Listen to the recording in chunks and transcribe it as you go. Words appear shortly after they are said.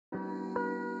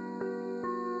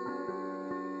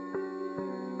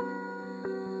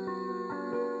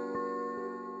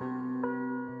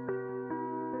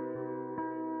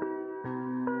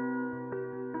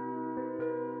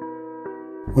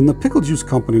When the Pickle Juice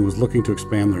Company was looking to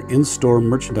expand their in-store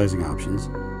merchandising options,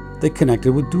 they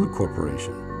connected with Do It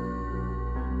Corporation.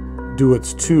 Do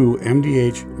It's 2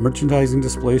 MDH Merchandising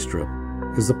Display Strip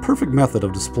is the perfect method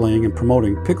of displaying and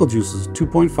promoting Pickle Juice's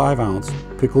 2.5-ounce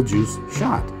Pickle Juice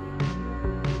shot.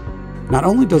 Not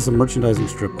only does the merchandising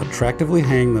strip attractively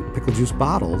hang the Pickle Juice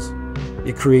bottles,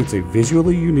 it creates a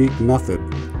visually unique method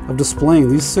of displaying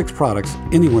these 6 products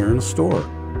anywhere in a store.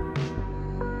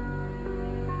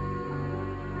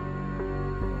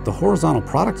 The horizontal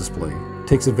product display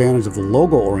takes advantage of the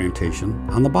logo orientation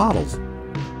on the bottles.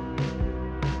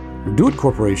 Do It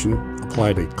Corporation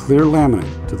applied a clear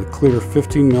laminate to the clear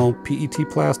 15mm PET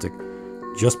plastic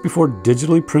just before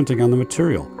digitally printing on the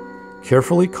material,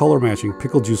 carefully color matching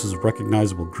Pickle Juice's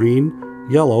recognizable green,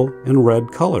 yellow, and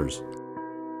red colors.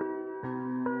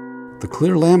 The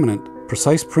clear laminate,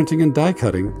 precise printing and die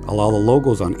cutting allow the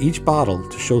logos on each bottle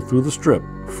to show through the strip,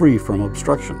 free from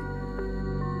obstruction.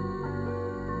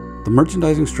 The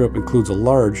merchandising strip includes a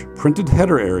large printed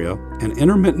header area and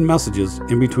intermittent messages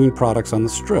in between products on the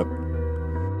strip.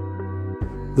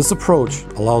 This approach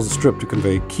allows the strip to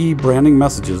convey key branding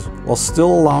messages while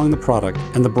still allowing the product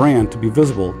and the brand to be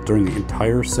visible during the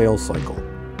entire sales cycle.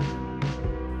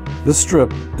 This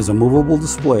strip is a movable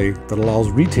display that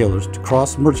allows retailers to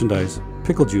cross-merchandise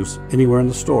Pickle Juice anywhere in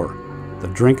the store, the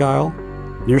drink aisle,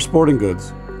 near sporting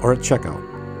goods, or at checkout.